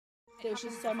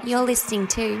You're listening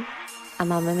to a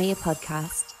Mamamia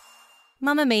podcast.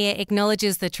 Mamamia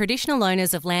acknowledges the traditional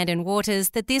owners of land and waters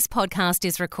that this podcast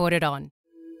is recorded on.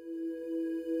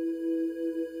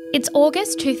 It's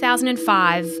August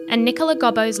 2005 and Nicola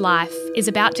Gobbo's life is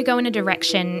about to go in a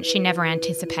direction she never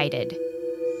anticipated.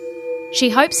 She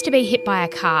hopes to be hit by a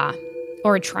car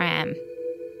or a tram.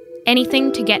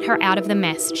 Anything to get her out of the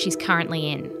mess she's currently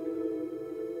in.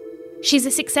 She's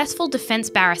a successful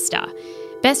defence barrister,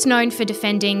 best known for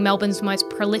defending Melbourne's most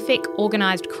prolific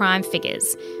organised crime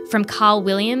figures, from Carl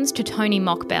Williams to Tony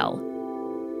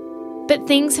Mokbel. But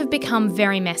things have become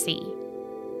very messy.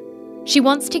 She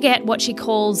wants to get what she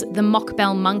calls the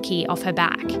Mokbel monkey off her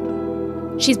back.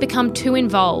 She's become too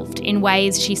involved in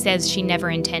ways she says she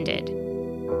never intended.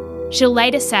 She'll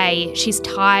later say she's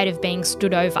tired of being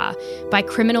stood over by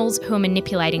criminals who are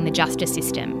manipulating the justice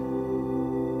system.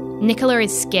 Nicola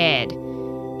is scared,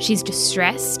 she's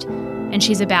distressed, and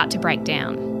she's about to break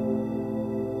down.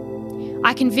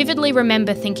 I can vividly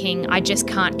remember thinking, I just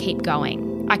can't keep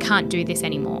going. I can't do this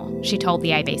anymore, she told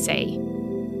the ABC.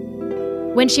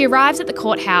 When she arrives at the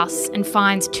courthouse and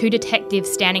finds two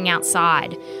detectives standing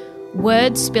outside,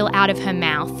 words spill out of her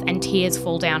mouth and tears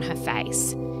fall down her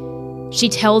face. She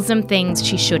tells them things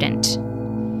she shouldn't.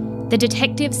 The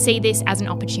detectives see this as an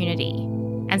opportunity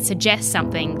and suggest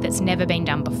something that's never been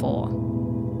done before.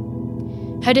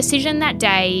 Her decision that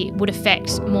day would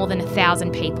affect more than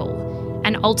 1,000 people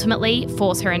and ultimately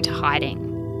force her into hiding.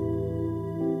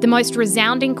 The most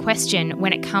resounding question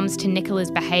when it comes to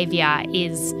Nicola's behaviour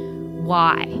is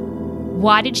why?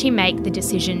 Why did she make the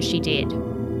decision she did?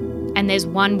 And there's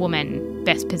one woman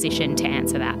best positioned to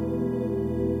answer that.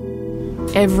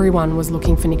 Everyone was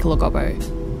looking for Nicola Gobbo.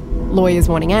 Lawyers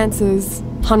wanting answers,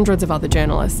 hundreds of other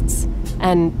journalists,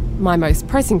 and my most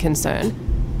pressing concern,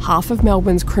 half of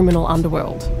Melbourne's criminal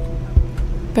underworld.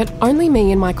 But only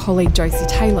me and my colleague Josie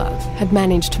Taylor had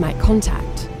managed to make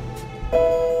contact.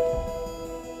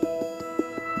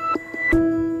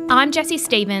 I'm Jessie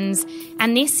Stevens,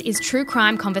 and this is True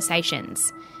Crime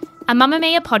Conversations, a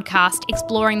Mamamia podcast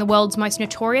exploring the world's most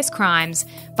notorious crimes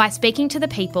by speaking to the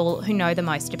people who know the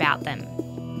most about them.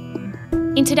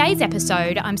 In today's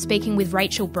episode, I'm speaking with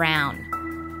Rachel Brown.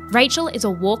 Rachel is a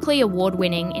Walkley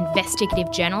Award-winning investigative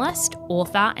journalist,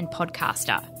 author and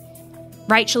podcaster.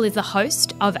 Rachel is the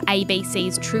host of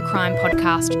ABC's true crime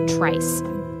podcast, Trace.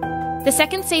 The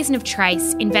second season of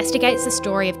Trace investigates the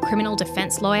story of criminal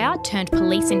defence lawyer turned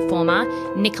police informer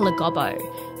Nicola Gobbo,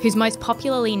 who's most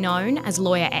popularly known as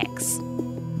Lawyer X.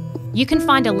 You can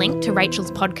find a link to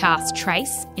Rachel's podcast,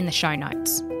 Trace, in the show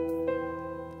notes.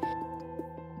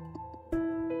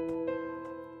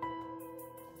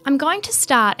 I'm going to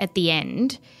start at the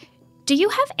end. Do you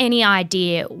have any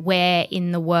idea where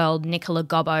in the world Nicola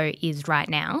Gobbo is right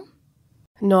now?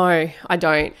 No, I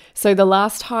don't. So the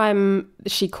last time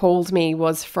she called me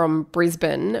was from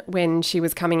Brisbane when she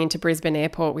was coming into Brisbane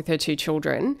Airport with her two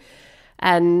children.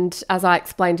 And as I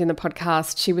explained in the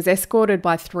podcast, she was escorted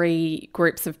by 3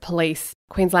 groups of police,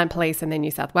 Queensland Police and then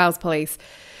New South Wales Police,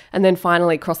 and then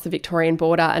finally crossed the Victorian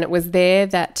border. And it was there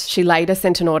that she later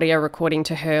sent an audio recording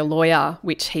to her lawyer,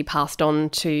 which he passed on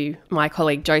to my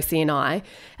colleague Josie and I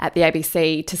at the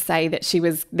ABC, to say that she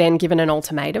was then given an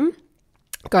ultimatum: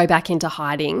 go back into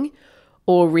hiding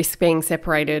or risk being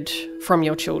separated from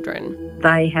your children.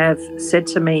 They have said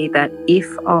to me that if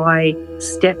I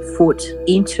step foot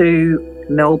into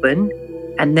Melbourne,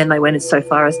 and then they went so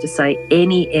far as to say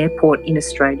any airport in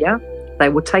Australia, they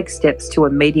will take steps to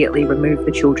immediately remove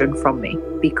the children from me,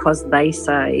 because they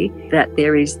say that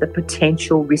there is the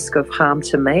potential risk of harm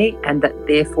to me, and that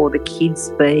therefore the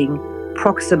kids being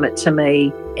proximate to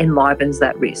me enlivens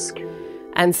that risk.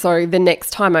 And so the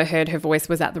next time I heard her voice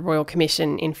was at the Royal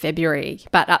Commission in February.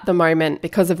 But at the moment,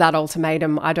 because of that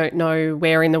ultimatum, I don't know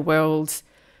where in the world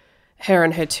her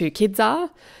and her 2 kids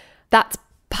are. That's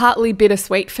partly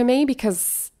bittersweet for me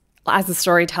because as a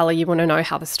storyteller, you want to know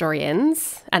how the story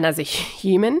ends, and as a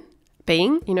human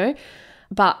being, you know.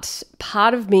 But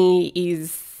part of me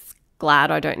is glad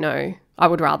I don't know. I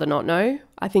would rather not know.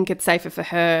 I think it's safer for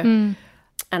her. And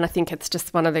I think it's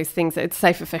just one of those things that it's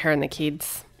safer for her and the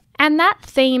kids. And that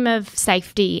theme of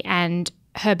safety and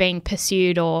her being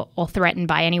pursued or threatened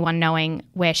by anyone knowing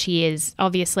where she is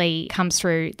obviously comes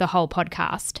through the whole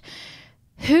podcast.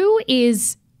 Who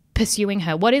is pursuing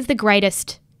her? What is the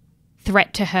greatest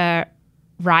threat to her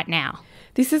right now?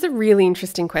 This is a really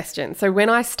interesting question. So when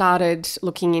I started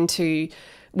looking into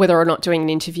whether or not doing an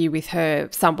interview with her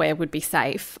somewhere would be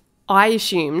safe, I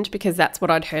assumed, because that's what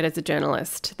I'd heard as a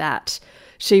journalist, that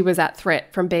she was at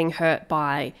threat from being hurt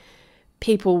by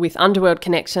people with underworld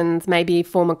connections, maybe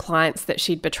former clients that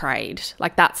she'd betrayed.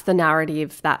 Like, that's the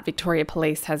narrative that Victoria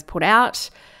Police has put out.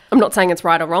 I'm not saying it's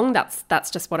right or wrong.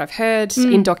 That's just what I've heard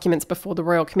in documents before the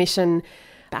Royal Commission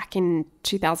back in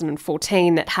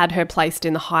 2014 that had her placed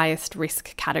in the highest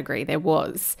risk category there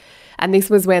was. And this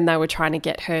was when they were trying to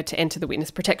get her to enter the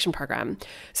witness protection program.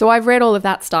 So I've read all of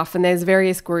that stuff, and there's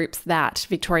various groups that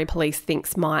Victoria Police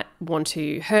thinks might want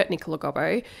to hurt Nicola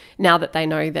Gobbo now that they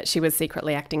know that she was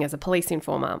secretly acting as a police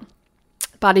informer.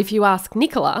 But if you ask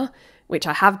Nicola, which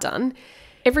I have done,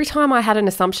 every time I had an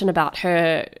assumption about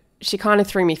her, she kind of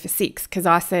threw me for six, because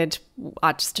I said,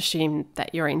 I just assumed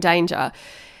that you're in danger.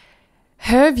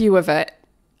 Her view of it,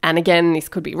 and again, this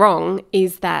could be wrong,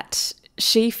 is that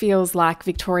she feels like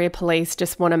Victoria Police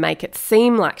just want to make it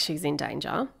seem like she's in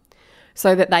danger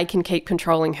so that they can keep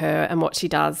controlling her and what she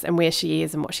does and where she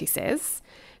is and what she says.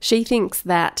 She thinks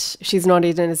that she's not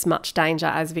in as much danger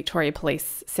as Victoria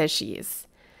Police says she is.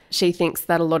 She thinks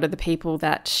that a lot of the people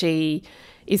that she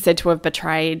is said to have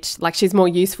betrayed, like, she's more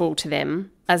useful to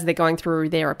them as they're going through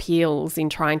their appeals in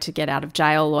trying to get out of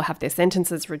jail or have their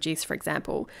sentences reduced, for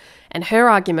example. And her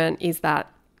argument is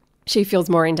that she feels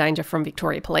more in danger from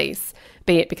Victoria Police,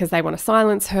 be it because they want to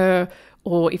silence her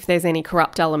or if there's any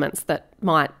corrupt elements that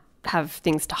might have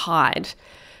things to hide.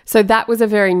 So that was a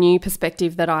very new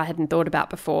perspective that I hadn't thought about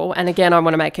before. And again, I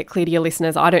want to make it clear to your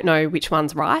listeners, I don't know which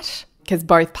one's right, because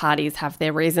both parties have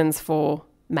their reasons for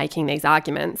making these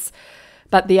arguments.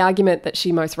 But the argument that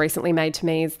she most recently made to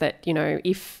me is that, you know,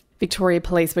 if Victoria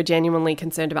Police were genuinely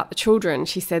concerned about the children,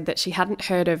 she said that she hadn't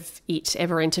heard of it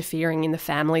ever interfering in the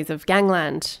families of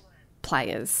gangland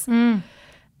players.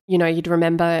 You know, you'd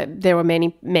remember there were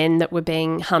many men that were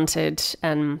being hunted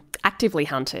and actively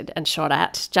hunted and shot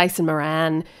at. Jason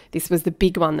Moran, this was the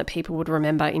big one that people would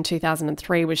remember, in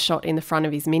 2003, was shot in the front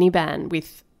of his minivan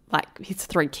with like his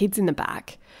 3 kids in the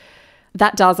back.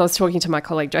 That does, I was talking to my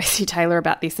colleague Josie Taylor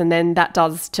about this, and then that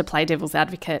does, to play devil's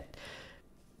advocate,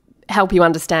 help you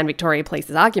understand Victoria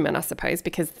Police's argument, I suppose,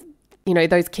 because, you know,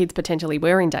 those kids potentially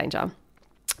were in danger.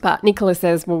 But Nicola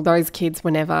says, well, those kids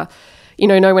were never, you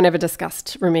know, no one ever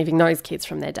discussed removing those kids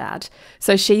from their dad.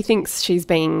 So she thinks she's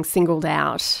being singled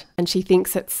out, and she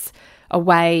thinks it's a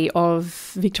way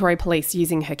of Victoria Police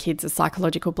using her kids as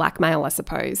psychological blackmail, I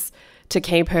suppose, to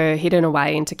keep her hidden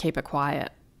away and to keep her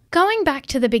quiet. Going back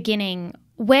to the beginning,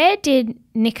 where did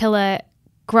Nicola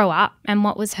grow up and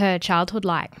what was her childhood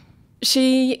like?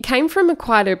 She came from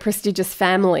quite a prestigious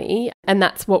family, and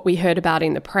that's what we heard about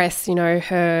in the press. You know,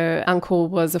 her uncle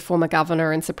was a former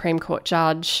governor and Supreme Court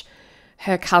judge.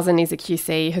 Her cousin is a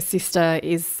QC. Her sister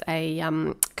is a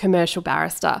commercial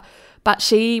barrister. But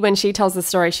when she tells the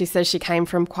story, she says she came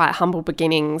from quite humble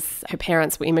beginnings. Her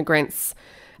parents were immigrants.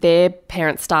 Their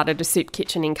parents started a soup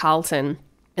kitchen in Carlton.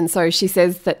 And so she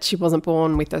says that she wasn't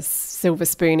born with a silver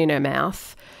spoon in her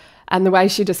mouth. And the way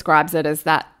she describes it is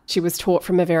that she was taught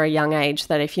from a very young age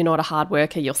that if you're not a hard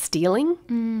worker, you're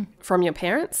stealing from your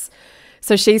parents.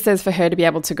 So she says for her to be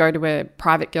able to go to a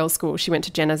private girls' school, she went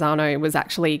to Genazzano, was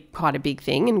actually quite a big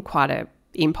thing and quite a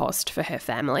impost for her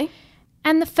family.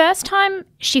 And the first time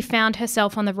she found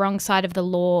herself on the wrong side of the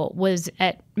law was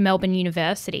at Melbourne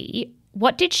University.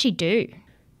 What did she do?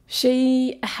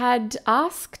 She had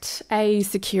asked a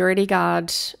security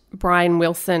guard, Brian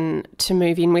Wilson, to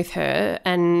move in with her,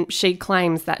 and she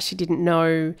claims that she didn't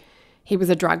know he was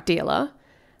a drug dealer.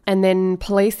 And then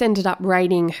police ended up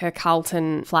raiding her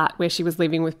Carlton flat where she was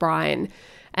living with Brian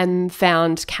and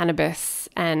found cannabis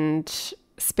and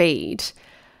speed.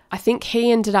 I think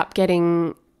he ended up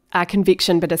getting a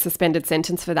conviction but a suspended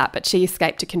sentence for that, but she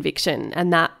escaped a conviction.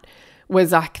 And that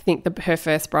was, I think, her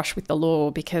first brush with the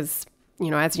law because,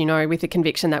 you know, as you know, with a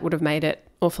conviction that would have made it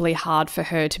awfully hard for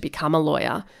her to become a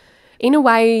lawyer. In a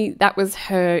way, that was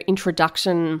her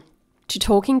introduction to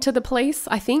talking to the police,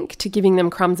 I think, to giving them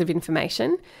crumbs of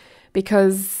information,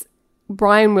 because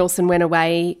Brian Wilson went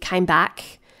away, came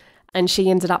back, and she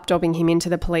ended up dobbing him into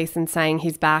the police and saying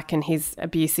he's back and he's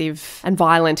abusive and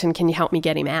violent and can you help me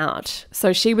get him out?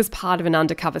 So she was part of an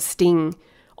undercover sting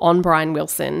on Brian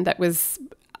Wilson that was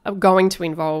going to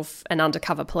involve an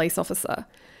undercover police officer.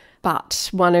 But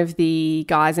one of the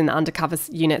guys in the undercover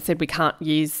unit said, we can't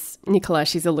use Nicola,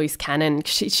 she's a loose cannon.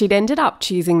 She'd ended up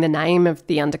choosing the name of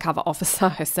the undercover officer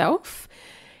herself,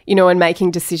 you know, and making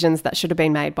decisions that should have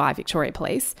been made by Victoria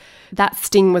Police. That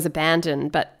sting was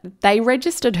abandoned, but they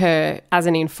registered her as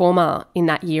an informer in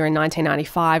that year in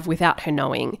 1995 without her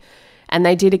knowing. And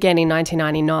they did again in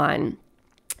 1999.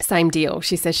 Same deal.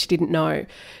 She says she didn't know.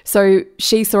 So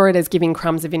she saw it as giving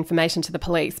crumbs of information to the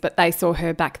police, but they saw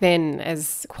her back then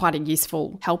as quite a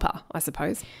useful helper, I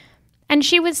suppose. And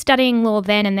she was studying law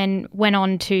then and then went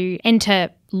on to enter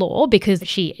law because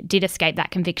she did escape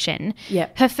that conviction. Yeah.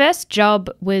 Her first job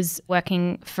was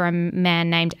working for a man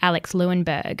named Alex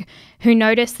Leuenberg, who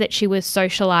noticed that she was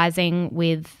socialising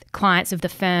with clients of the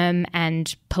firm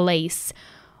and police.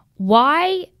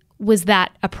 Why was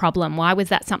that a problem? Why was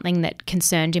that something that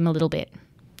concerned him a little bit?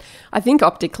 I think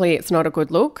optically it's not a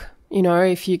good look, you know,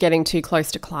 if you're getting too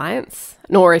close to clients,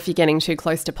 nor if you're getting too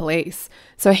close to police.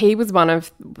 So he was one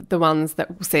of the ones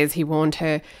that says he warned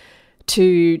her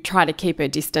to try to keep her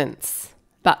distance.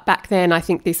 But back then, I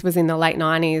think this was in the late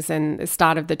 90s and the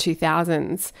start of the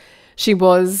 2000s, she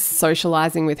was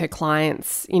socialising with her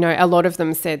clients. You know, a lot of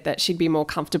them said that she'd be more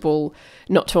comfortable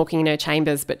not talking in her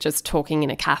chambers, but just talking in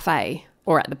a cafe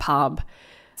or at the pub.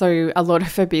 So a lot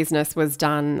of her business was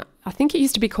done, I think it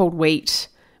used to be called Wheat,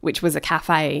 which was a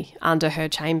cafe under her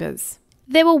chambers.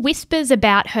 There were whispers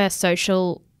about her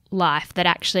social life that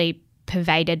actually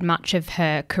pervaded much of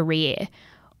her career.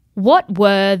 What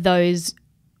were those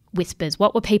whispers?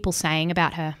 What were people saying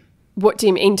about her? What do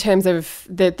you mean in terms of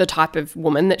the type of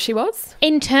woman that she was?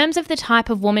 In terms of the type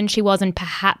of woman she was and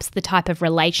perhaps the type of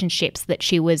relationships that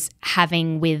she was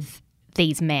having with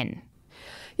these men.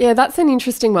 Yeah, that's an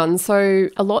interesting one. So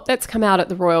a lot that's come out at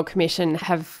the Royal Commission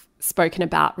have spoken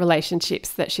about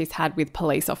relationships that she's had with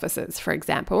police officers, for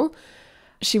example.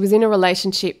 She was in a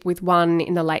relationship with one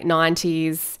in the late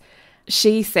 90s.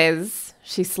 She says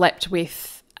she slept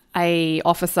with a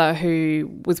officer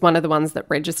who was one of the ones that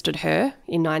registered her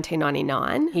in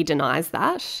 1999. He denies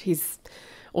that. He's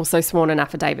also sworn an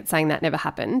affidavit saying that never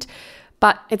happened.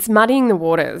 But it's muddying the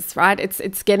waters, right?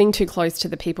 It's getting too close to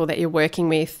the people that you're working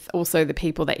with, also the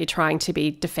people that you're trying to be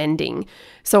defending.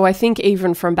 So I think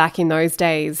even from back in those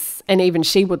days, and even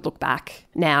she would look back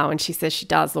now, and she says she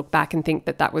does look back and think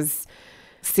that that was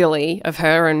silly of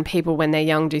her, and people when they're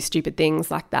young do stupid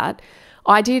things like that.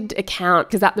 I did account,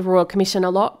 because at the Royal Commission a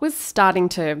lot was starting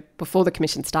to, before the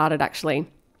commission started actually,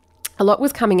 a lot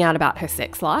was coming out about her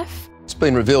sex life. It's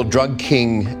been revealed drug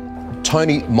king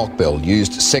Tony Mokbel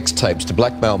used sex tapes to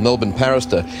blackmail Melbourne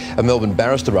barrister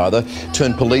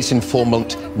turned police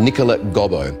informant Nicola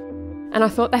Gobbo. And I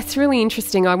thought that's really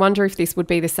interesting. I wonder if this would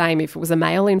be the same if it was a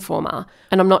male informer.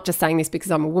 And I'm not just saying this because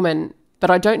I'm a woman,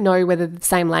 but I don't know whether the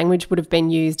same language would have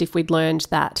been used if we'd learned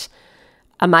that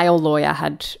a male lawyer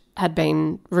had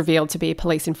been revealed to be a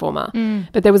police informer.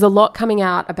 But there was a lot coming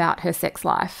out about her sex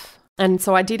life. And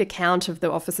so I did a count of the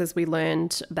officers we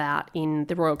learned about in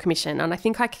the Royal Commission, and I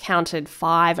think I counted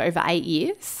 5 over 8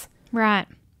 years. Right.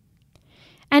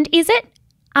 And is it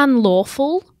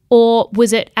unlawful, or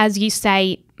was it, as you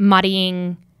say,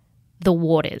 muddying the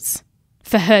waters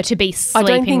for her to be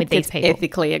sleeping with these people? I don't think it's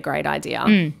ethically a great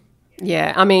idea.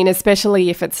 Yeah, I mean,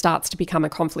 especially if it starts to become a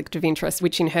conflict of interest,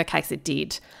 which in her case it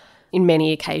did in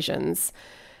many occasions.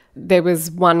 There was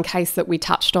one case that we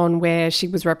touched on where she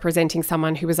was representing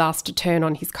someone who was asked to turn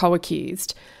on his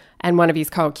co-accused, and one of his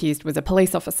co-accused was a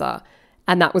police officer,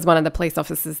 and that was one of the police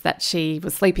officers that she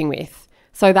was sleeping with.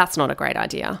 So that's not a great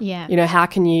idea. Yeah. You know, how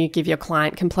can you give your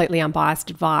client completely unbiased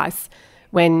advice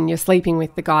when you're sleeping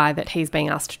with the guy that he's being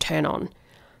asked to turn on?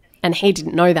 And he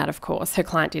didn't know that, of course. Her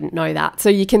client didn't know that. So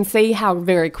you can see how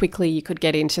very quickly you could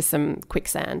get into some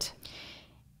quicksand.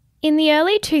 In the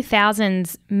early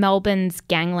 2000s, Melbourne's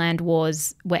gangland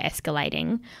wars were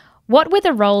escalating. What were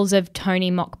the roles of Tony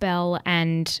Mokbel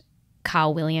and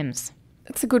Carl Williams?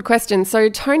 That's a good question. So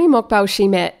Tony Mokbel, she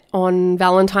met on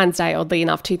Valentine's Day, oddly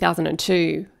enough,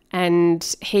 2002,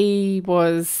 and he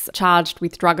was charged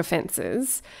with drug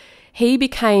offences. He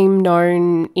became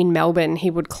known in Melbourne.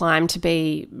 He would climb to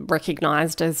be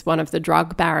recognised as one of the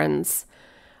drug barons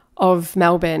of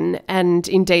Melbourne, and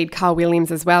indeed Carl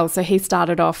Williams as well. So he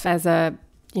started off as a,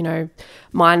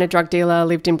 minor drug dealer,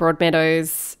 lived in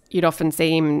Broadmeadows. You'd often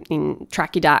see him in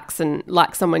tracky dacks and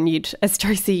like someone as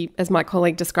Tracy, as my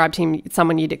colleague described him,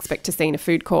 someone you'd expect to see in a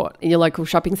food court in your local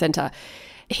shopping centre.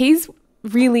 He's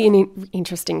really an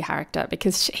interesting character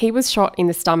because he was shot in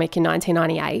the stomach in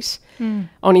 1998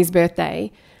 on his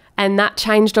birthday, and that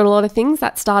changed a lot of things.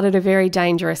 That started a very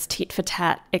dangerous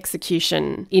tit-for-tat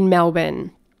execution in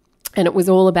Melbourne. And it was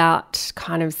all about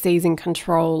kind of seizing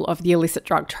control of the illicit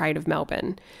drug trade of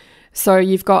Melbourne. So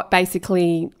you've got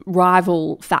basically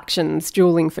rival factions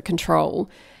dueling for control.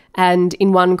 And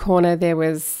in one corner there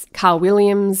was Carl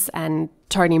Williams and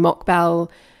Tony Mokbel,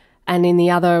 and in the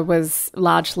other was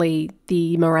largely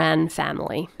the Moran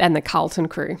family and the Carlton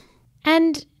crew.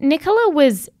 And Nicola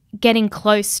was getting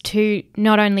close to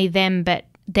not only them but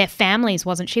their families,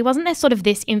 wasn't she? Wasn't there sort of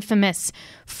this infamous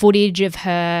footage of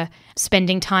her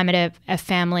spending time at a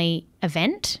family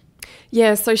event?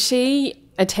 Yeah, so she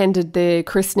attended the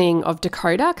christening of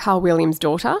Dakota, Carl Williams'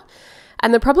 daughter,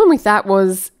 And the problem with that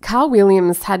was Carl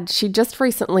Williams she just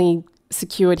recently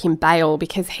secured him bail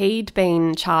because he'd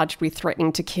been charged with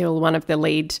threatening to kill one of the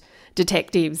lead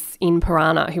detectives in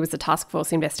Piranha, who was the task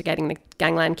force investigating the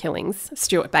gangland killings,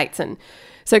 Stuart Bateson.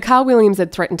 So Carl Williams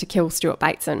had threatened to kill Stuart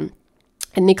Bateson,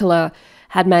 and Nicola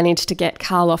had managed to get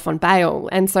Carl off on bail.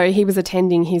 And so he was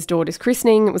attending his daughter's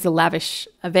christening. It was a lavish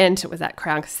event. It was at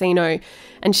Crown Casino.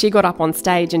 And she got up on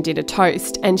stage and did a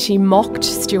toast, and she mocked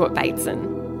Stuart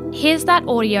Bateson. Here's that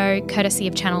audio courtesy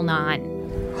of Channel 9.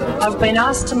 I've been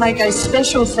asked to make a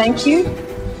special thank you,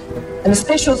 and a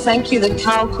special thank you that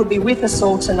Carl could be with us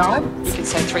all tonight. You can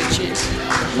say 3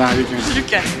 cheers. No, you can. You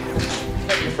can.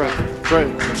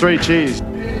 Three cheers.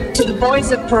 To the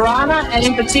boys at Piranha, and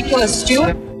in particular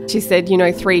Stuart. She said,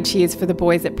 3 cheers for the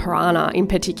boys at Piranha, in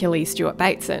particularly Stuart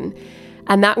Bateson.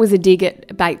 And that was a dig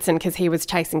at Bateson because he was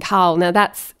chasing Carl. Now,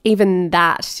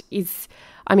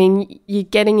 you're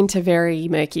getting into very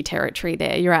murky territory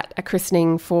there. You're at a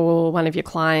christening for one of your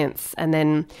clients, and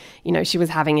then, she was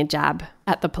having a jab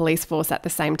at the police force at the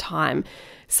same time.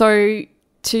 So,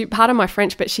 pardon my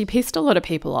French, but she pissed a lot of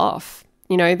people off.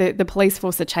 The police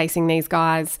force are chasing these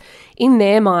guys. In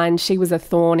their mind, she was a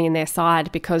thorn in their side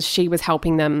because she was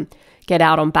helping them get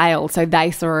out on bail. So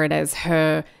they saw it as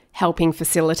her helping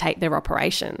facilitate their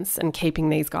operations and keeping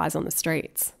these guys on the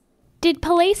streets. Did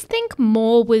police think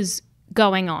more was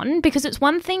going on? Because it's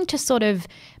one thing to sort of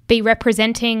be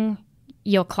representing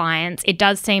your clients. It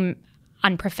does seem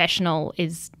unprofessional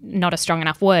is not a strong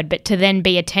enough word, but to then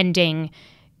be attending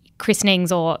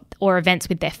christenings or events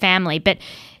with their family. But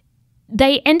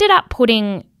they ended up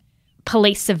putting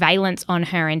police surveillance on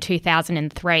her in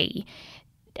 2003,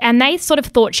 and they sort of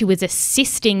thought she was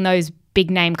assisting those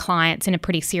big-name clients in a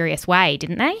pretty serious way,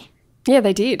 didn't they? Yeah,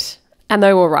 they did. And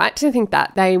they were right to think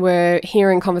that. They were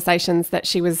hearing conversations that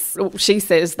she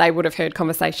says they would have heard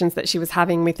conversations that she was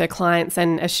having with her clients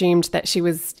and assumed that she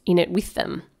was in it with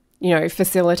them,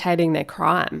 facilitating their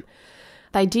crime.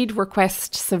 They did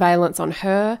request surveillance on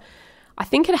her. I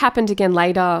think it happened again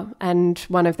later, and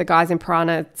one of the guys in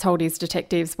Piranha told his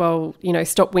detectives, well,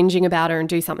 stop whinging about her and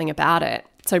do something about it.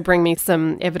 So bring me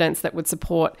some evidence that would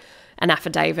support an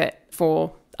affidavit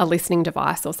for a listening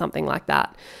device or something like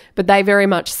that. But they very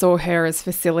much saw her as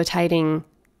facilitating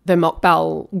the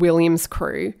Mokbel Williams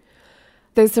crew.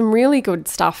 There's some really good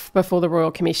stuff before the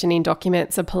Royal Commission in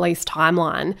documents a police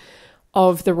timeline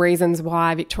of the reasons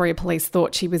why Victoria Police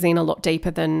thought she was in a lot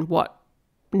deeper than what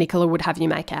Nicola would have you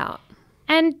make out.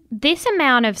 And this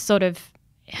amount of sort of,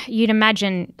 you'd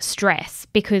imagine, stress,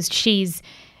 because she's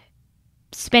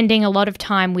spending a lot of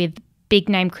time with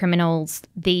big-name criminals.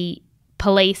 The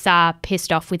police are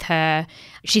pissed off with her.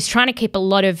 She's trying to keep a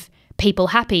lot of people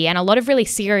happy and a lot of really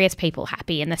serious people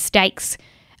happy, and the stakes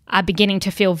are beginning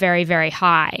to feel very, very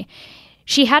high.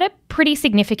 She had a pretty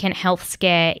significant health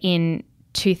scare in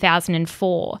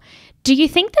 2004. Do you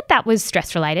think that was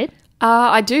stress-related?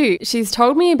 I do. She's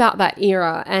told me about that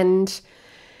era, and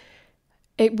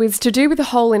it was to do with a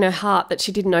hole in her heart that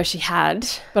she didn't know she had,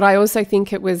 but I also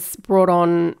think it was brought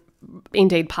on,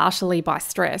 indeed partially, by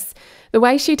stress. The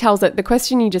way she tells it, the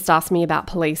question you just asked me about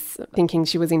police thinking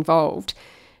she was involved,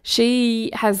 she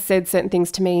has said certain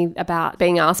things to me about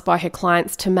being asked by her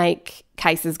clients to make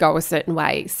cases go a certain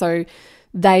way. So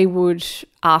they would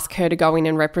ask her to go in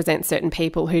and represent certain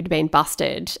people who'd been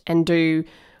busted and do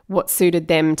what suited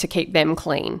them to keep them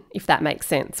clean, if that makes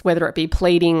sense, whether it be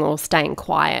pleading or staying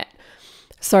quiet.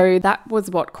 So that was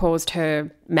what caused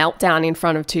her meltdown in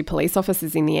front of 2 police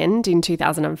officers in the end in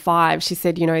 2005. She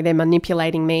said, they're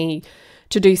manipulating me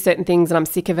to do certain things and I'm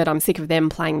sick of it. I'm sick of them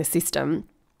playing the system.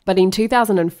 But in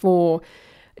 2004,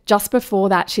 just before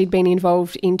that, she'd been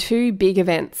involved in 2 big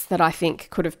events that I think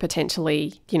could have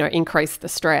potentially, increased the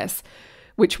stress,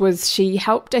 which was she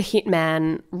helped a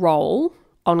hitman roll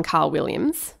on Carl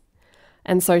Williams.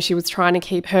 And so she was trying to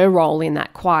keep her role in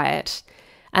that quiet.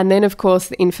 And then, of course,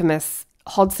 the infamous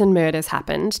Hodson murders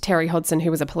happened. Terry Hodson,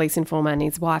 who was a police informer, and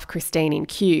his wife Christine in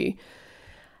Kew.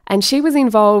 And she was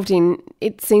involved in,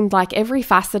 it seemed like, every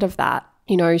facet of that.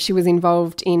 She was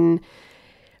involved in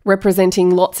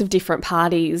representing lots of different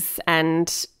parties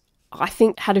and I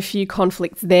think had a few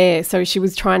conflicts there. So she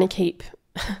was trying to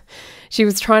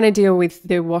deal with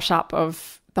the wash up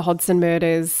of the Hodson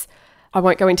murders. I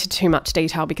won't go into too much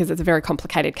detail because it's a very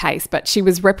complicated case, but she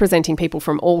was representing people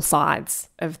from all sides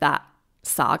of that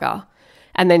saga.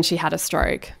 And then she had a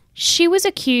stroke. She was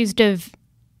accused of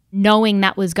knowing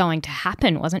that was going to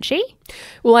happen, wasn't she?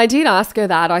 Well, I did ask her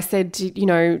that. I said,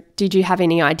 did you have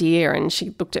any idea? And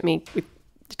she looked at me with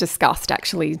disgust,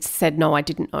 actually, said, no, I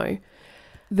didn't know.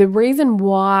 The reason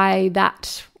why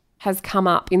that has come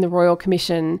up in the Royal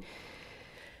Commission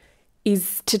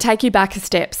is to take you back a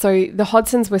step. So the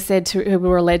Hodsons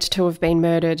were alleged to have been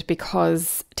murdered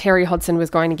because Terry Hodson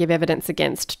was going to give evidence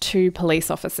against two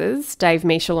police officers, Dave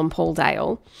Mischel and Paul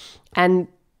Dale. And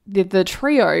the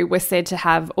trio were said to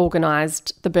have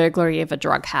organised the burglary of a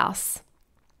drug house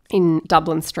in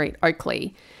Dublin Street,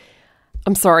 Oakley.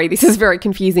 I'm sorry, this is very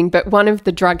confusing, but one of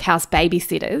the drug house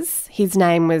babysitters, his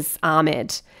name was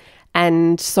Ahmed.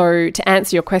 And so to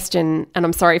answer your question, and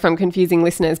I'm sorry if I'm confusing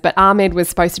listeners, but Ahmed was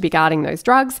supposed to be guarding those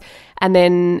drugs, and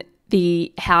then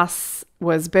the house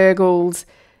was burgled.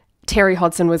 Terry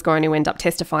Hodson was going to end up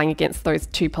testifying against those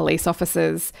two police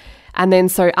officers. And then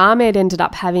so Ahmed ended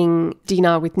up having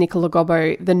dinner with Nicola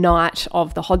Gobbo the night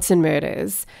of the Hodson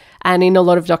murders. And in a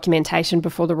lot of documentation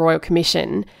before the Royal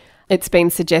Commission, it's been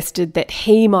suggested that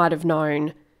he might have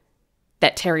known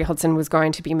that Terry Hodson was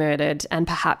going to be murdered and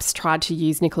perhaps tried to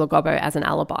use Nicola Gobbo as an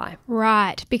alibi.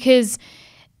 Right, because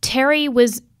Terry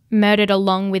was murdered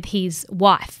along with his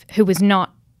wife, who was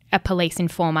not a police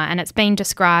informer, and it's been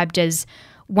described as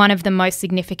one of the most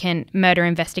significant murder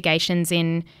investigations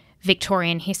in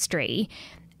Victorian history.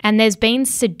 And there's been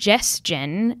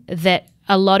suggestion that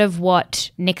a lot of what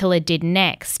Nicola did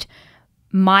next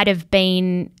might have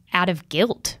been out of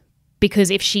guilt,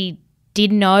 because if she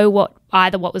did know what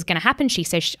was going to happen, she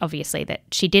says obviously that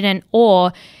she didn't,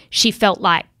 or she felt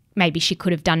like maybe she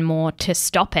could have done more to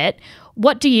stop it.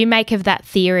 What do you make of that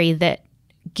theory that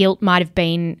guilt might have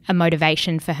been a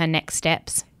motivation for her next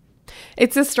steps?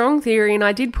 It's a strong theory, and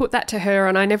I did put that to her,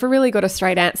 and I never really got a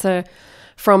straight answer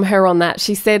from her on that.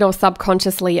 She said, or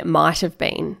subconsciously it might have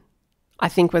been, I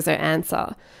think was her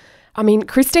answer. I mean,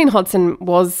 Christine Hodson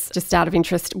was, just out of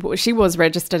interest, she was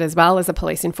registered as well as a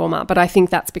police informer, but I think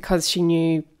that's because she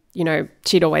knew,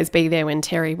 she'd always be there when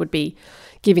Terry would be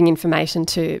giving information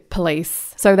to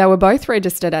police. So they were both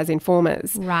registered as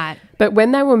informers. Right. But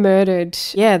when they were murdered,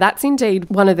 yeah, that's indeed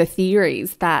one of the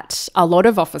theories that a lot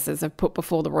of officers have put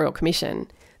before the Royal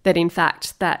Commission, that in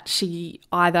fact that she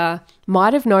either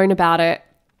might have known about it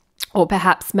or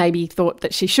perhaps maybe thought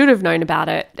that she should have known about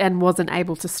it and wasn't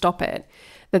able to stop it,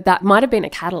 that might have been a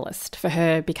catalyst for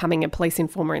her becoming a police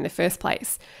informer in the first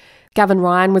place. Gavin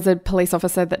Ryan was a police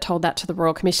officer that told that to the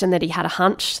Royal Commission, that he had a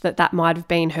hunch that might have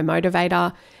been her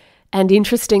motivator. And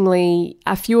interestingly,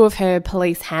 a few of her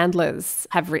police handlers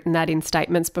have written that in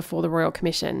statements before the Royal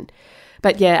Commission.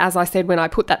 But yeah, as I said, when I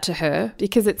put that to her,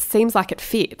 because it seems like it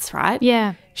fits, right?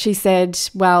 Yeah. She said,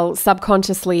 well,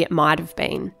 subconsciously it might have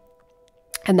been.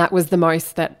 And that was the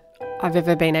most that I've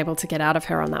ever been able to get out of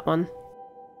her on that one.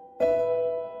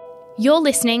 You're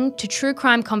listening to True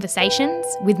Crime Conversations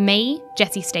with me,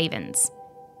 Jessie Stevens.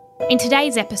 In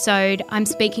today's episode, I'm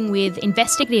speaking with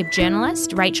investigative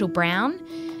journalist Rachel Brown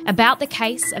about the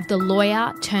case of the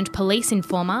lawyer turned police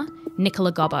informer,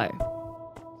 Nicola Gobbo.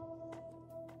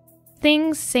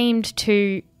 Things seemed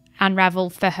to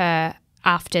unravel for her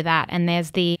after that, and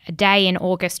there's the day in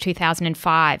August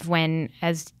 2005 when,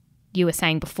 as you were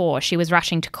saying before, she was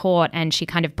rushing to court and she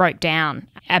kind of broke down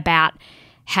about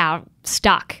how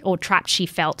stuck or trapped she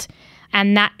felt.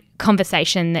 And that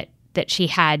conversation that she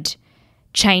had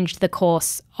changed the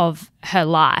course of her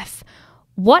life.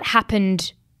 What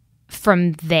happened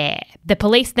from there? The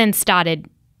police then started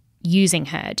using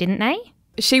her, didn't they?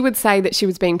 She would say that she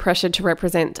was being pressured to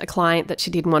represent a client that she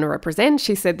didn't want to represent.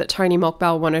 She said that Tony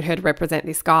Mokbel wanted her to represent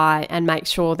this guy and make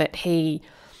sure that he,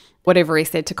 whatever he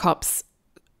said to cops,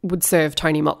 would serve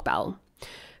Tony Mokbel.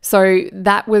 So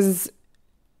that was,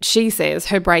 she says,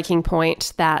 her breaking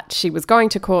point, that she was going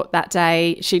to court that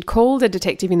day. She'd called a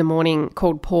detective in the morning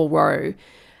called Paul Rowe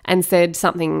and said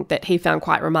something that he found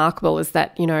quite remarkable, is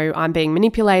that, I'm being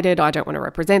manipulated. I don't want to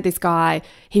represent this guy.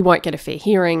 He won't get a fair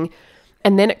hearing.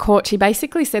 And then at court, she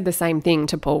basically said the same thing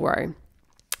to Paul Rowe,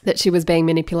 that she was being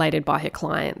manipulated by her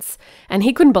clients. And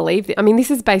he couldn't believe it. I mean,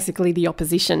 this is basically the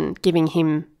opposition giving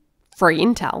him free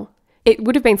intel. It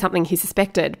would have been something he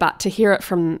suspected, but to hear it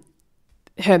from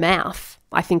her mouth,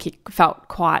 I think he felt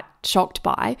quite shocked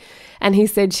by. And he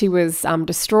said she was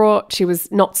distraught. She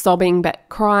was not sobbing, but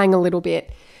crying a little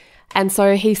bit. And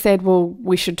so he said, well,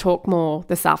 we should talk more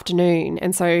this afternoon.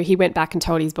 And so he went back and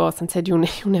told his boss and said, you'll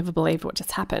never believe what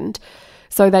just happened.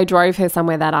 So they drove her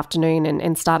somewhere that afternoon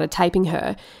and started taping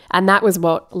her. And that was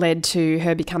what led to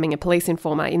her becoming a police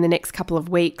informer. In the next couple of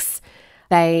weeks,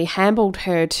 they handballed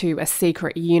her to a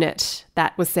secret unit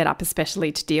that was set up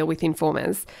especially to deal with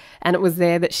informers. And it was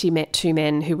there that she met two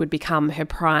men who would become her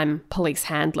prime police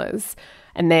handlers.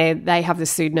 And they have the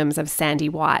pseudonyms of Sandy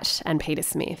White and Peter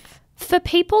Smith. For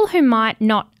people who might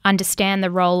not understand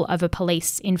the role of a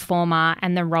police informer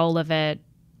and the role of a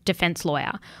defence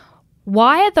lawyer,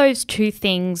 why are those two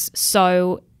things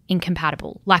so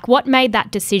incompatible? Like, what made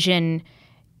that decision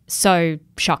so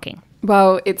shocking?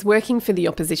 Well, it's working for the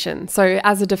opposition. So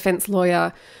as a defence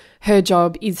lawyer, her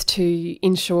job is to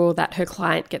ensure that her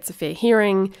client gets a fair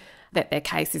hearing, that their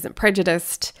case isn't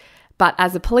prejudiced. But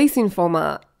as a police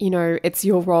informer, it's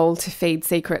your role to feed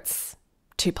secrets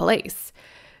to police.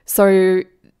 So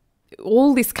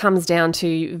all this comes down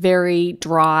to very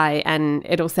dry, and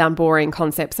it'll sound boring,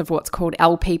 concepts of what's called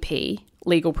LPP,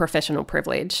 legal professional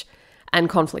privilege, and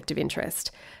conflict of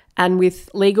interest. And with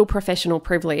legal professional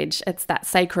privilege, it's that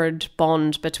sacred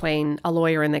bond between a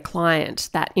lawyer and their client.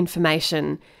 That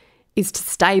information is to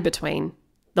stay between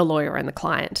the lawyer and the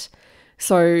client.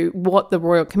 So what the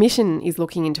Royal Commission is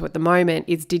looking into at the moment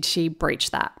is, did she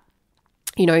breach that?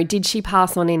 Did she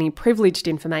pass on any privileged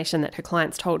information that her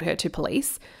clients told her to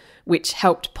police, which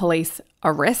helped police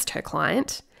arrest her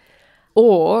client?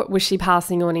 Or was she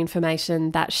passing on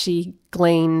information that she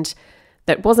gleaned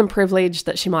that wasn't privileged,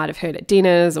 that she might have heard at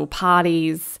dinners or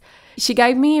parties? She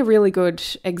gave me a really good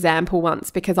example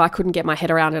once because I couldn't get my head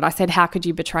around it. I said, how could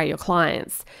you betray your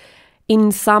clients?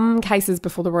 In some cases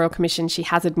before the Royal Commission, she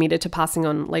has admitted to passing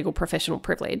on legal professional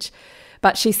privilege.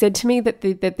 But she said to me that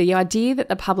the idea that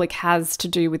the public has to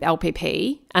do with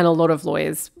LPP, and a lot of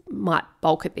lawyers might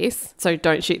balk at this, so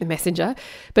don't shoot the messenger,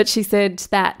 but she said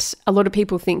that a lot of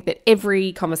people think that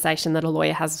every conversation that a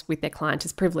lawyer has with their client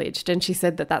is privileged. And she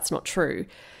said that that's not true.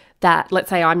 That, let's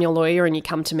say I'm your lawyer and you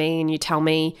come to me and you tell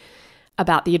me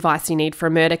about the advice you need for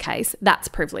a murder case, that's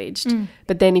privileged.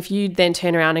 But then if you then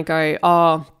turn around and go,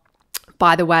 oh,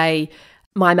 by the way,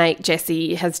 my mate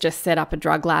Jessie has just set up a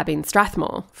drug lab in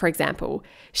Strathmore, for example.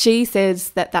 She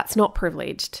says that that's not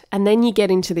privileged. And then you get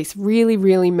into this really,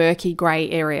 really murky grey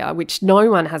area, which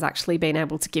no one has actually been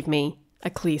able to give me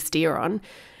a clear steer on,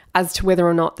 as to whether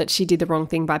or not that she did the wrong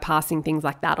thing by passing things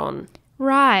like that on.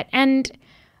 Right. And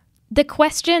the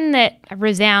question that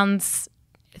resounds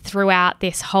throughout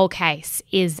this whole case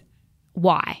is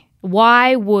why?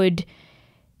 Why would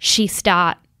she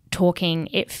start talking?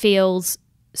 It feels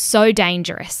so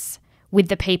dangerous with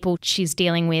the people she's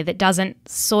dealing with. It doesn't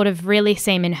sort of really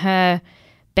seem in her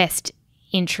best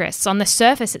interests. On the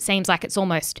surface, it seems like it's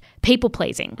almost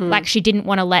people-pleasing, like she didn't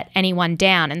want to let anyone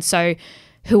down. And so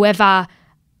whoever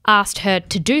asked her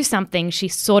to do something, she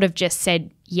sort of just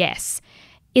said yes.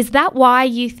 Is that why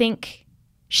you think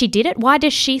she did it? Why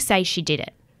does she say she did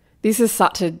it? This is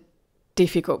such a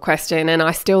difficult question, and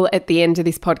I still, at the end of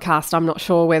this podcast, I'm not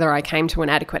sure whether I came to an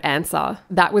adequate answer.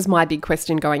 That was my big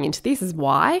question going into this, is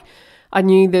why. I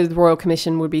knew the Royal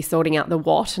Commission would be sorting out the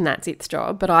what, and that's its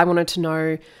job, but I wanted to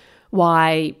know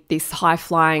why this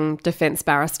high-flying defence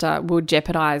barrister would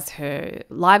jeopardise her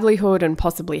livelihood and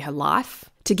possibly her life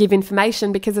to give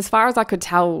information, because as far as I could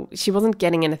tell, she wasn't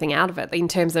getting anything out of it in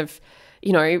terms of,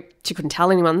 she couldn't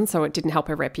tell anyone, so it didn't help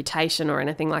her reputation or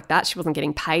anything like that. She wasn't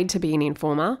getting paid to be an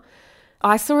informer.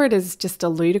 I saw it as just a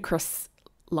ludicrous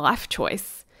life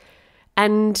choice.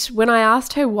 And when I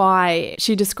asked her why,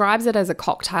 she describes it as a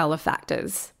cocktail of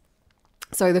factors.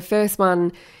 So the first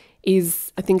one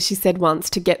is, I think she said once,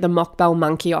 to get the Mokbel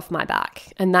monkey off my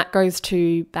back. And that goes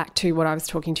back to what I was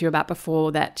talking to you about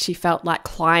before, that she felt like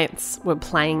clients were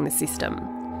playing the system.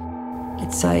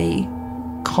 It's a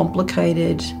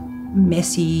complicated,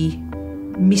 messy,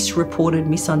 misreported,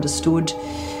 misunderstood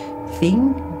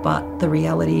thing. But the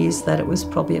reality is that it was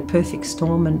probably a perfect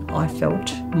storm, and I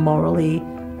felt morally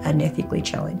and ethically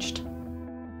challenged.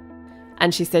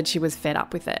 And she said she was fed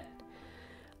up with it.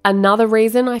 Another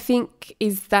reason, I think,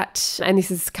 is that, and this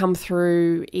has come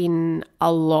through in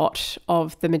a lot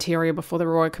of the material before the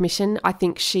Royal Commission, I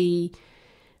think a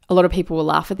lot of people will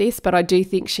laugh at this, but I do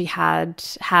think she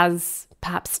has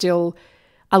perhaps still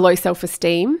a low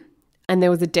self-esteem, and there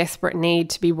was a desperate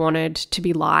need to be wanted, to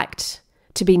be liked,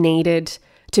 to be needed,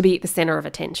 to be at the centre of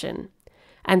attention.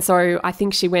 And so I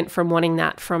think she went from wanting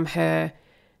that from her,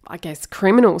 I guess,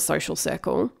 criminal social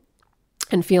circle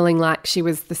and feeling like she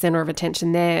was the centre of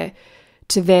attention there,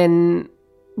 to then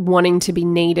wanting to be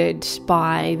needed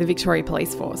by the Victoria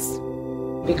Police Force.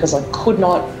 Because I could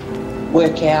not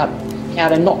work out how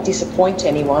to not disappoint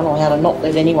anyone or how to not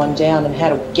let anyone down and how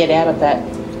to get out of that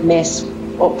mess,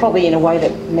 or probably in a way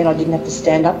that meant I didn't have to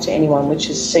stand up to anyone,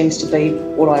 which seems to be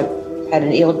what I had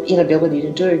an inability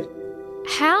to do.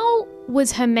 How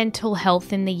was her mental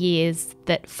health in the years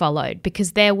that followed?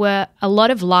 Because there were a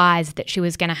lot of lies that she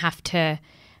was going to have to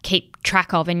keep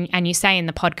track of. And you say in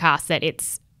the podcast that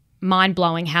it's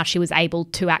mind-blowing how she was able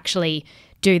to actually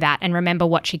do that and remember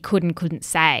what she could and couldn't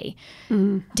say.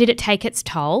 Did it take its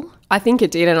toll? I think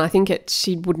it did, and I think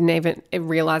she wouldn't even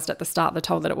realised at the start the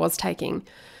toll that it was taking.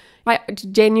 I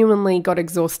genuinely got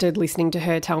exhausted listening to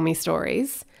her tell me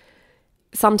stories,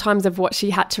 sometimes of what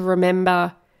she had to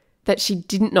remember that she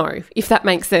didn't know, if that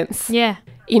makes sense. Yeah.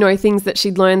 You know, things that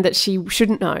she'd learned that she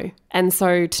shouldn't know. And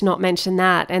so to not mention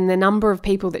that, and the number of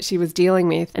people that she was dealing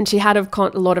with, and she had a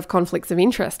lot of conflicts of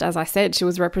interest. As I said, she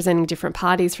was representing different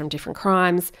parties from different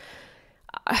crimes.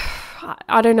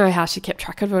 I don't know how she kept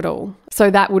track of it all.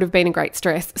 So that would have been a great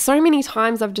stress. So many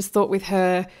times I've just thought with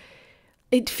her,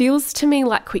 it feels to me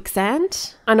like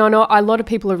quicksand. And I know a lot of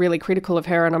people are really critical of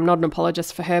her, and I'm not an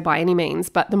apologist for her by any means,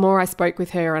 but the more I spoke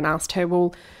with her and asked her,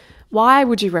 well, why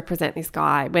would you represent this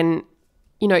guy when,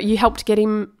 you know, you helped get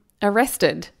him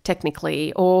arrested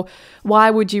technically? Or why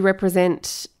would you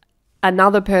represent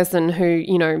another person who,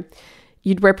 you know,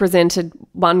 you'd represented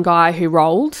one guy who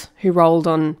rolled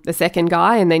on the second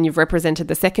guy, and then you've represented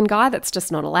the second guy? That's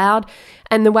just not allowed.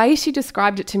 And the way she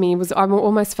described it to me was, I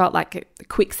almost felt like a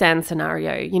quicksand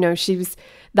scenario. You know,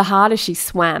 the harder she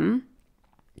swam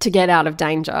to get out of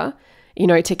danger, you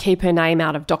know, to keep her name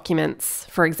out of documents,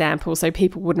 for example, so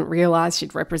people wouldn't realise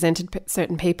she'd represented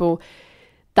certain people,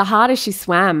 the harder she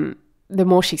swam, the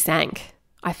more she sank,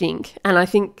 I think. And I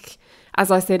think,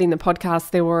 as I said in the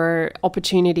podcast, there were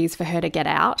opportunities for her to get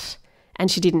out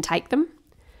and she didn't take them.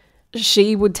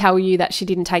 She would tell you that she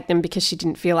didn't take them because she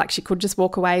didn't feel like she could just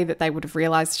walk away, that they would have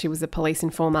realised she was a police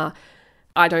informer.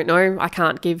 I don't know. I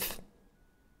can't give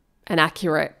an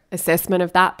accurate assessment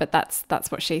of that, but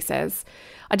that's what she says.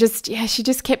 She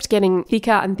just kept getting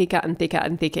thicker and thicker and thicker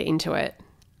and thicker into it.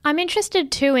 I'm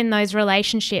interested too in those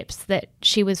relationships that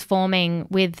she was forming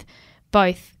with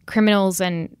both criminals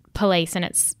and police, and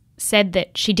it's said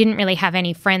that she didn't really have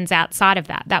any friends outside of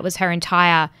that. That was her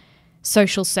entire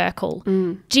social circle.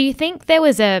 Do you think there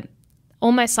was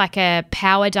almost like a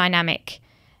power dynamic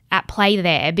at play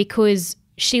there, because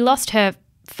she lost her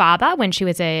father when she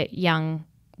was a young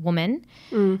woman,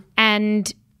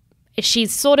 and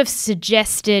she's sort of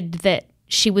suggested that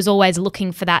she was always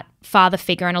looking for that father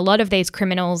figure, and a lot of these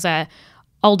criminals are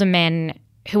older men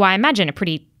who I imagine are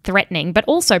pretty threatening, but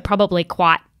also probably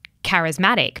quite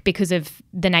charismatic because of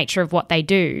the nature of what they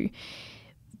do.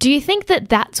 Do you think that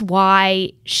that's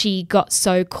why she got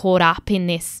so caught up in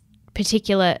this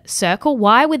particular circle?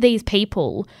 Why were these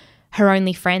people her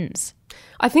only friends?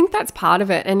 I think that's part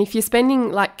of it. And if you're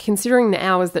spending, like, considering the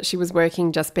hours that she was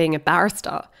working just being a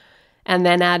barrister and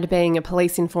then add being a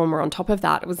police informer on top of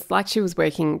that, it was like she was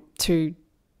working two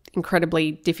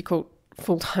incredibly difficult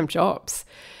full-time jobs.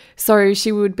 So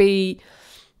she would be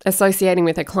associating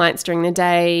with her clients during the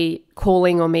day,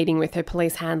 calling or meeting with her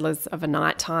police handlers of a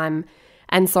night time.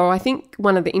 And so I think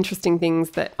one of the interesting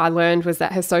things that I learned was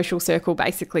that her social circle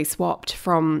basically swapped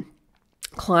from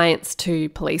clients to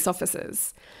police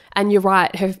officers. And you're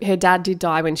right, her dad did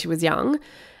die when she was young.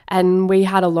 And we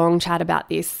had a long chat about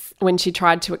this when she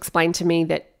tried to explain to me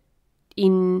that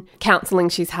in counselling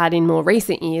she's had in more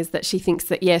recent years, that she thinks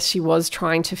that, yes, she was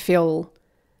trying to fill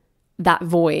that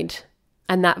void.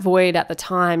 And that void at the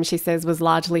time, she says, was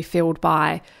largely filled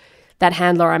by that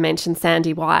handler I mentioned,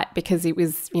 Sandy White, because it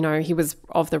was, you know, he was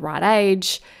of the right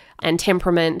age and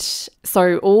temperament.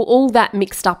 So all that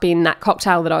mixed up in that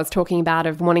cocktail that I was talking about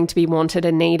of wanting to be wanted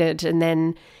and needed, and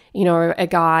then, you know, a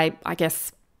guy, I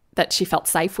guess, that she felt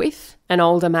safe with, an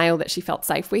older male that she felt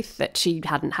safe with that she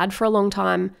hadn't had for a long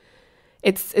time.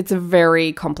 It's a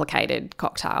very complicated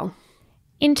cocktail.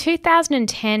 In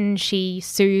 2010, she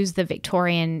sues the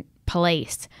Victorian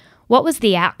police. What was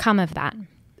the outcome of that?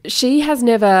 She has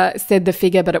never said the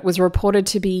figure, but it was reported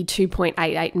to be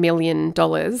 $2.88 million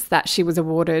that she was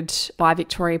awarded by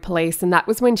Victoria Police. And that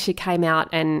was when she came out,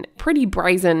 and pretty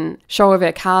brazen show of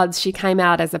her cards, she came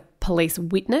out as a police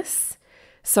witness.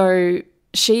 So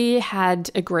she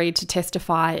had agreed to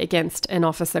testify against an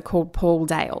officer called Paul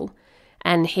Dale.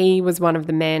 And he was one of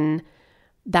the men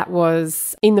that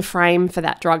was in the frame for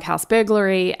that drug house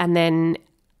burglary. And then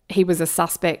he was a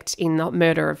suspect in the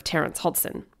murder of Terence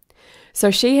Hodson. So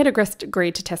she had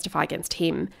agreed to testify against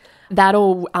him. That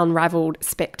all unravelled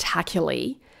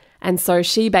spectacularly. And so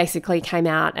she basically came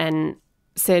out and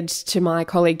said to my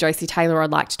colleague Josie Taylor, I'd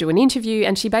like to do an interview.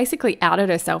 And she basically outed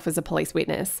herself as a police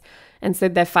witness and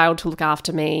said, they've failed to look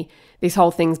after me. This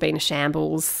whole thing's been a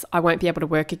shambles. I won't be able to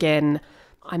work again.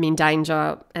 I'm in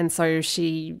danger. And so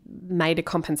she made a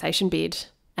compensation bid.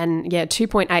 And yeah,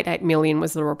 $2.88 million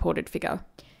was the reported figure.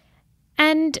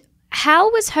 And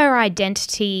how was her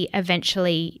identity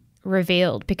eventually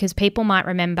revealed? Because people might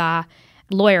remember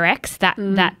Lawyer X,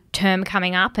 that term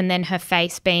coming up, and then her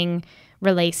face being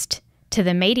released to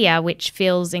the media, which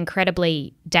feels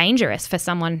incredibly dangerous for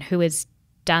someone who has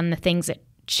done the things that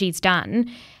she's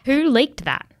done. Who leaked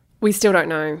that? We still don't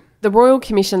know. The Royal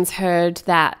Commission's heard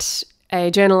that a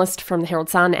journalist from the Herald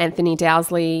Sun, Anthony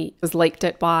Dowsley, was leaked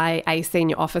it by a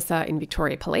senior officer in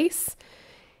Victoria Police.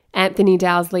 Anthony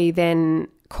Dowsley then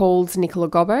called Nicola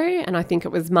Gobbo, and I think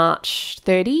it was March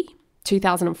 30,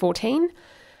 2014,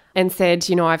 and said,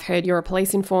 I've heard you're a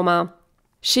police informer.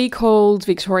 She called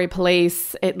Victoria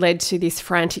Police. It led to this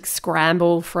frantic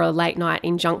scramble for a late night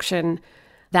injunction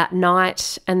that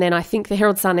night. And then I think the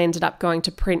Herald Sun ended up going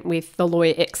to print with the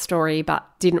Lawyer X story, but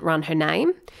didn't run her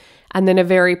name. And then a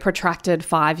very protracted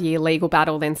 5-year legal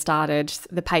battle then started.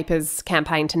 The paper's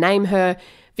campaign to name her,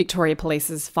 Victoria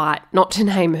Police's fight not to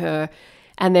name her.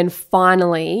 And then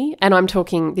finally, and I'm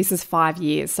talking, this is 5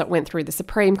 years, so it went through the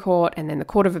Supreme Court and then the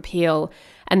Court of Appeal,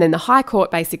 and then the High Court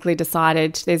basically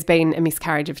decided there's been a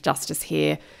miscarriage of justice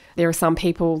here. There are some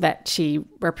people that she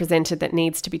represented that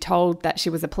needs to be told that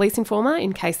she was a police informer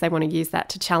in case they want to use that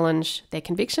to challenge their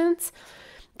convictions.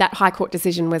 That High Court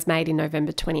decision was made in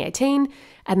November 2018,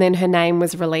 and then her name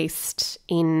was released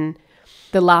in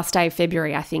the last day of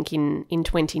February, I think, in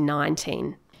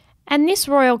 2019. And this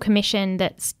Royal Commission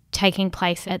that's taking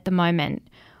place at the moment,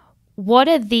 what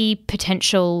are the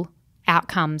potential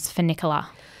outcomes for Nicola?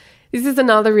 This is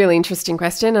another really interesting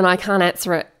question, and I can't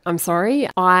answer it. I'm sorry.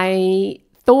 I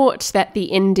thought that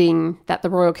the ending, that the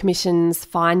Royal Commission's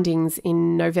findings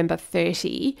in November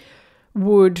 30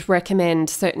 would recommend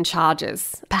certain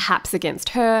charges, perhaps against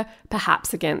her,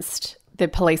 perhaps against the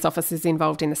police officers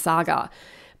involved in the saga.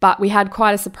 But we had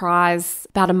quite a surprise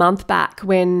about a month back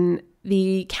when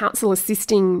the council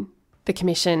assisting the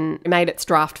commission made its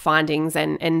draft findings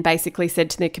and basically said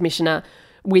to the commissioner,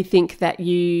 we think that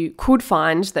you could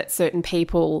find that certain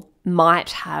people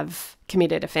might have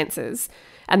committed offences.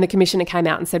 And the commissioner came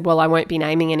out and said, well, I won't be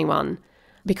naming anyone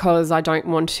because I don't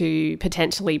want to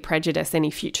potentially prejudice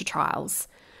any future trials.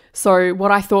 So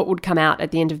what I thought would come out at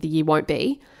the end of the year won't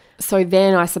be. So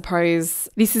then I suppose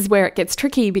this is where it gets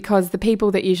tricky, because the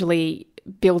people that usually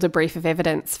build a brief of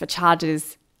evidence for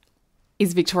charges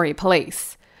is Victoria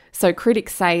Police. So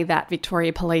critics say that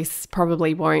Victoria Police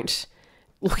probably won't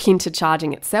look into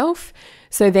charging itself.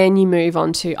 So then you move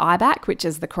on to IBAC, which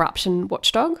is the corruption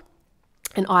watchdog.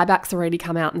 And IBAC's already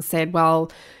come out and said,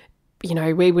 well,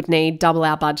 we would need double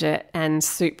our budget and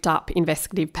souped up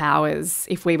investigative powers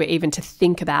if we were even to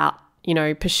think about,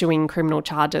 pursuing criminal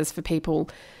charges for people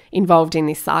involved in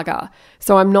this saga.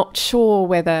 So I'm not sure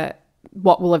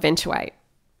what will eventuate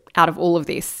out of all of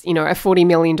this, a $40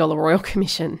 million Royal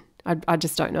Commission. I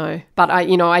just don't know. But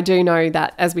I do know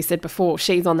that, as we said before,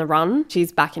 she's on the run.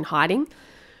 She's back in hiding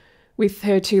with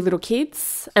her 2 little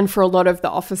kids. And for a lot of the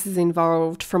officers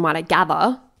involved, from what I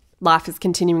gather, life is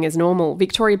continuing as normal.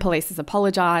 Victoria Police has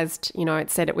apologised. It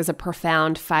said it was a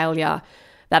profound failure,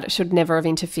 that it should never have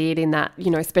interfered in that,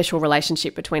 special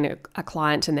relationship between a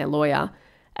client and their lawyer.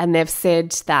 And they've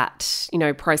said that,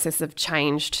 processes have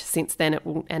changed since then, it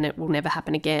will never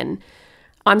happen again.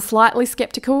 I'm slightly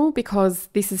sceptical because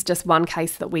this is just one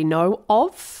case that we know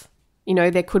of.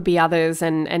 There could be others,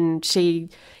 and she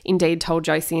indeed told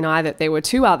Josie and I that there were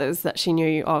 2 others that she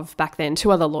knew of back then,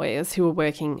 2 other lawyers who were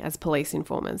working as police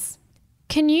informers.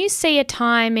 Can you see a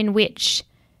time in which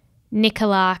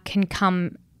Nicola can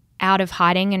come out of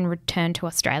hiding and return to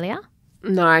Australia?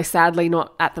 No, sadly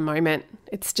not at the moment.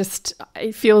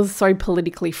 It feels so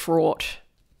politically fraught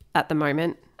at the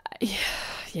moment.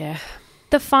 Yeah.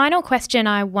 The final question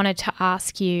I wanted to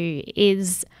ask you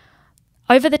is,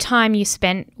 over the time you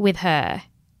spent with her,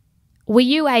 were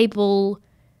you able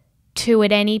to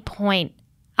at any point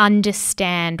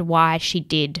understand why she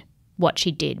did what she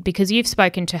did? Because you've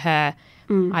spoken to her,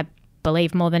 I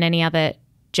believe, more than any other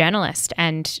journalist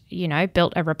and,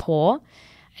 built a rapport,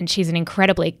 and she's an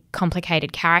incredibly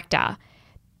complicated character.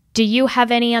 Do you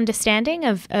have any understanding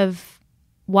of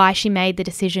why she made the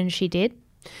decision she did?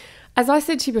 As I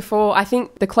said to you before, I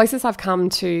think the closest I've come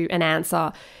to an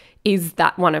answer is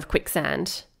that one of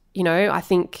quicksand. I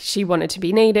think she wanted to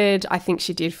be needed. I think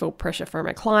she did feel pressure from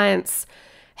her clients.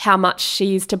 How much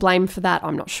she's to blame for that,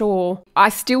 I'm not sure. I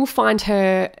still find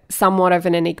her somewhat of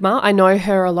an enigma. I know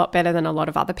her a lot better than a lot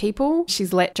of other people.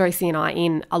 She's let Josie and I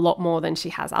in a lot more than she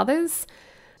has others,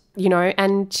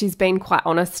 and she's been quite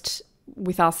honest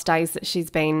with us days that she's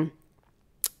been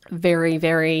very,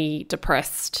 very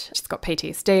depressed. She's got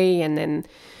PTSD and then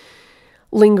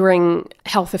lingering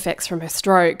health effects from her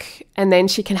stroke. And then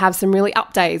she can have some really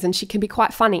up days and she can be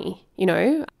quite funny,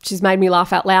 She's made me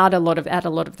laugh out loud at a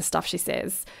lot of the stuff she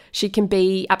says. She can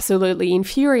be absolutely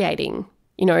infuriating,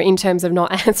 in terms of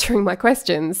not answering my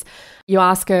questions. You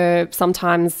ask her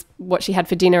sometimes what she had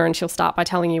for dinner and she'll start by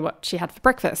telling you what she had for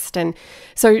breakfast. And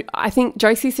so I think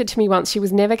Josie said to me once she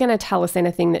was never going to tell us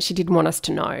anything that she didn't want us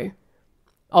to know,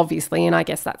 obviously, and I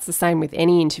guess that's the same with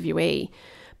any interviewee.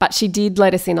 But she did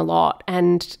let us in a lot.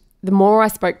 And the more I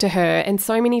spoke to her, and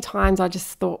so many times I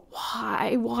just thought,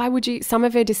 why would you? Some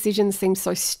of her decisions seemed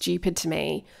so stupid to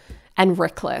me and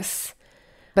reckless.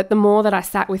 But the more that I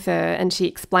sat with her and she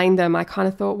explained them, I kind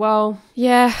of thought, well,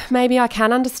 yeah, maybe I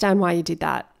can understand why you did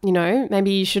that. You know,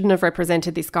 maybe you shouldn't have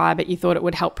represented this guy, but you thought it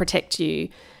would help protect you.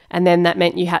 And then that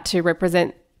meant you had to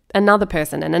represent another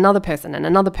person and another person and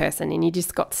another person, and you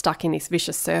just got stuck in this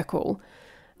vicious circle.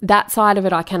 That side of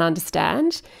it I can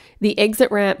understand. The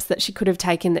exit ramps that she could have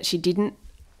taken that she didn't,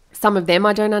 some of them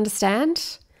I don't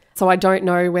understand. So I don't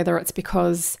know whether it's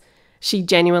because she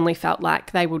genuinely felt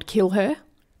like they would kill her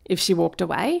if she walked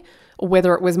away, or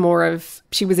whether it was more of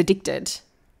she was addicted.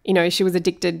 You know, she was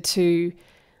addicted to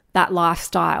that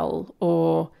lifestyle,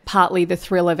 or partly the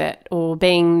thrill of it, or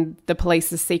being the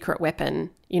police's secret weapon.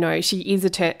 You know, she is a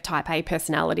type A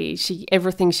personality.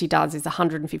 Everything she does is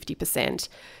 150%.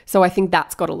 So I think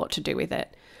that's got a lot to do with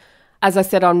it. As I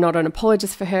said, I'm not an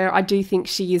apologist for her. I do think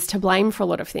she is to blame for a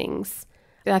lot of things.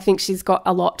 I think she's got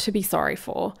a lot to be sorry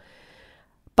for.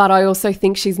 But I also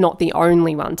think she's not the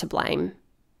only one to blame.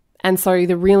 And so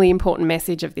the really important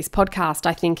message of this podcast,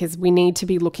 I think, is we need to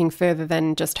be looking further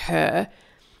than just her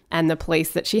and the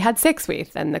police that she had sex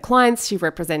with and the clients she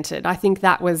represented. I think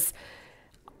that was,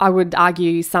 I would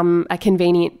argue, a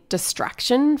convenient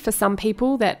distraction for some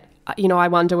people that, you know, I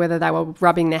wonder whether they were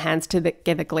rubbing their hands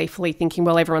together gleefully thinking,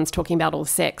 well, everyone's talking about all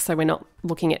sex, so we're not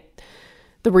looking at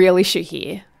the real issue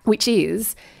here, which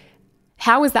is,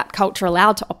 how is that culture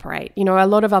allowed to operate? You know, a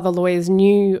lot of other lawyers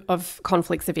knew of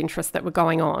conflicts of interest that were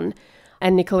going on.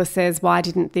 And Nicola says, why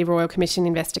didn't the Royal Commission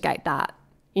investigate that?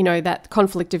 You know, that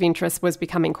conflict of interest was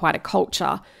becoming quite a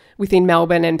culture within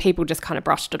Melbourne, and people just kind of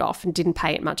brushed it off and didn't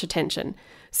pay it much attention.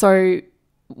 So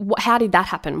how did that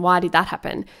happen? Why did that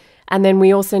happen? And then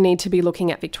we also need to be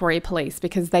looking at Victoria Police,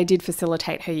 because they did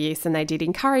facilitate her use and they did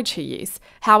encourage her use.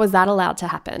 How was that allowed to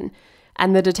happen?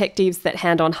 And the detectives that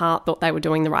hand on heart thought they were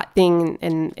doing the right thing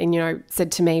and you know, said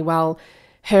to me, well,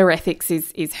 her ethics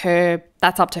is her,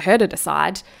 that's up to her to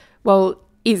decide. Well,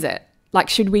 is it? Like,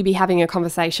 should we be having a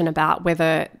conversation about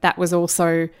whether that was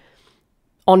also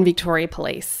on Victoria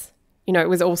Police? You know, it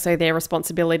was also their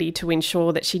responsibility to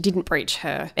ensure that she didn't breach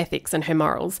her ethics and her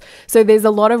morals. So there's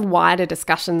a lot of wider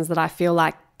discussions that I feel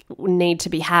like need to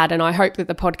be had. And I hope that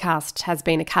the podcast has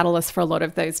been a catalyst for a lot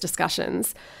of those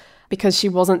discussions, because she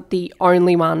wasn't the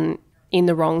only one in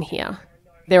the wrong here.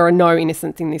 There are no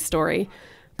innocents in this story,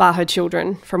 bar her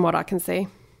children, from what I can see.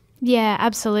 Yeah,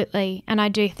 absolutely. And I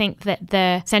do think that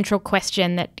the central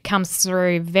question that comes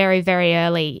through very, very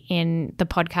early in the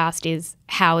podcast is,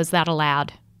 how is that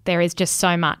allowed? There is just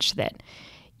so much that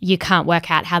you can't work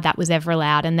out how that was ever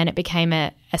allowed, and then it became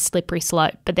a slippery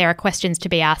slope. But there are questions to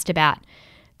be asked about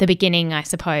the beginning, I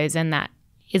suppose, and that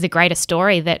is a greater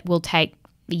story that will take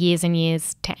years and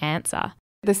years to answer.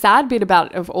 The sad bit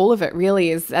of all of it really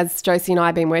is, as Josie and I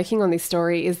have been working on this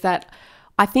story, is that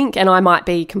I think, and I might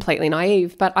be completely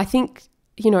naive, but I think,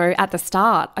 you know, at the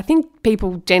start, I think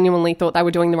people genuinely thought they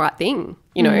were doing the right thing.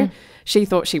 You know, she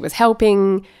thought she was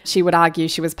helping. She would argue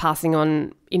she was passing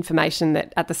on information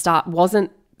that at the start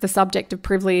wasn't the subject of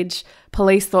privilege.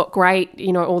 Police thought, great,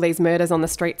 you know, all these murders on the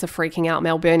streets are freaking out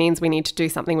Melburnians. We need to do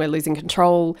something. We're losing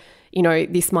control. You know,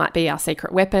 this might be our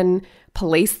secret weapon.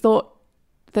 Police thought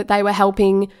that they were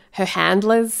helping. Her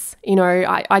handlers, you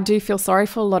know, I do feel sorry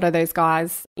for a lot of those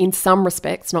guys in some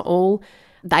respects, not all.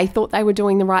 They thought they were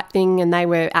doing the right thing and they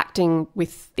were acting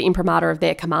with the imprimatur of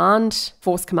their command,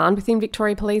 force command within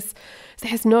Victoria Police. So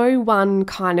there's no one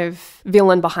kind of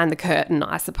villain behind the curtain,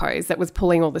 I suppose, that was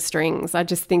pulling all the strings. I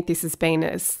just think this has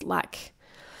been like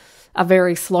a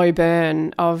very slow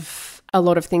burn of a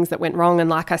lot of things that went wrong. And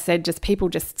like I said, just people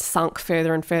just sunk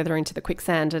further and further into the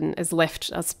quicksand and has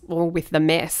left us all with the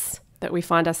mess that we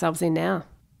find ourselves in now.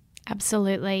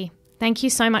 Absolutely. Thank you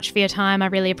so much for your time. I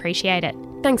really appreciate it.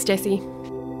 Thanks, Jessie.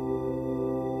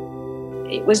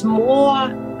 It was more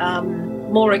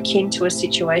akin to a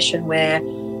situation where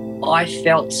I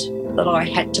felt that I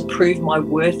had to prove my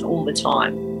worth all the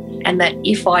time, and that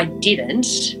if I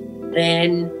didn't,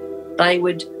 then they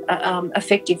would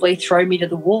effectively throw me to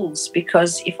the wolves,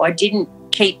 because if I didn't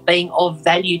keep being of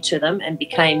value to them and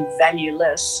became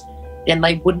valueless, then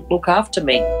they wouldn't look after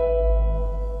me.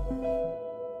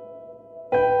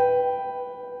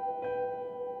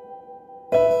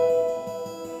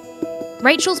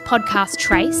 Rachel's podcast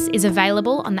Trace is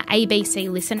available on the ABC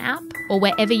Listen app or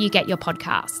wherever you get your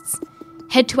podcasts.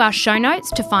 Head to our show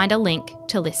notes to find a link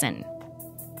to listen.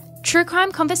 True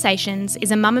Crime Conversations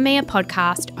is a Mamamia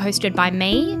podcast hosted by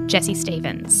me, Jessie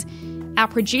Stevens. Our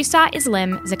producer is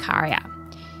Lem Zakaria.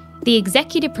 The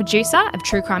executive producer of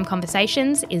True Crime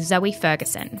Conversations is Zoe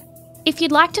Ferguson. If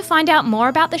you'd like to find out more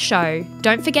about the show,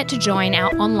 don't forget to join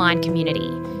our online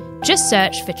community. Just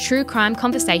search for True Crime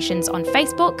Conversations on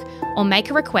Facebook or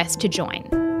make a request to join.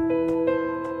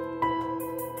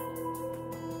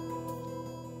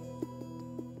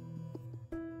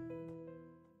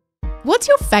 What's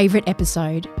your favourite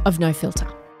episode of No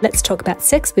Filter? Let's talk about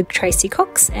sex with Tracy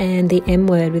Cox and the M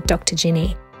Word with Dr.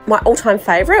 Ginny. My all-time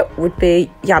favourite would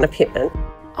be Jana Pittman.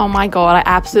 Oh my God, I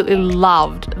absolutely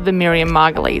loved the Miriam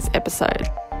Margolyes episode.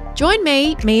 Join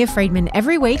me, Mia Friedman,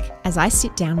 every week as I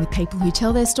sit down with people who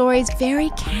tell their stories very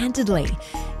candidly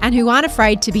and who aren't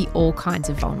afraid to be all kinds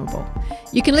of vulnerable.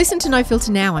 You can listen to No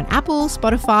Filter now on Apple,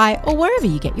 Spotify, or wherever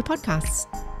you get your podcasts.